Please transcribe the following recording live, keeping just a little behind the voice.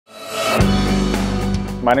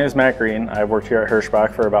My name is Matt Greene. I've worked here at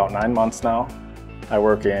Hirschbach for about 9 months now. I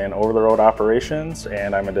work in over-the-road operations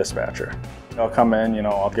and I'm a dispatcher. I'll come in,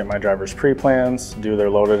 I'll get my drivers' pre-plans, do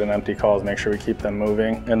their loaded and empty calls, make sure we keep them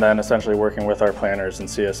moving, and then essentially working with our planners and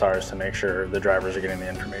CSRs to make sure the drivers are getting the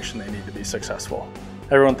information they need to be successful.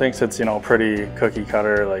 Everyone thinks it's, pretty cookie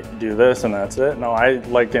cutter, like do this and that's it. No, I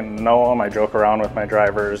like getting to know them. I joke around with my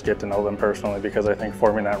drivers, get to know them personally, because I think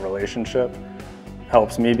forming that relationship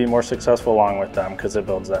helps me be more successful along with them because it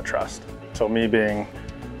builds that trust. So me being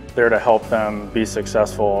there to help them be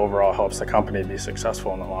successful overall helps the company be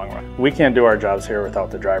successful in the long run. We can't do our jobs here without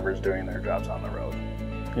the drivers doing their jobs on the road.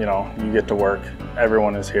 You get to work,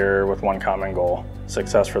 everyone is here with one common goal: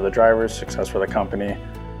 success for the drivers, success for the company.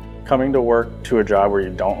 Coming to work to a job where you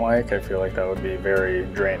don't like, I feel like that would be very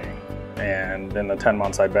draining. And in the 10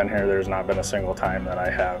 months I've been here, there's not been a single time that I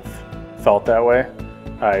have felt that way.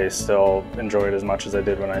 I still enjoy it as much as I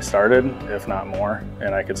did when I started, if not more,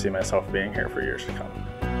 and I could see myself being here for years to come.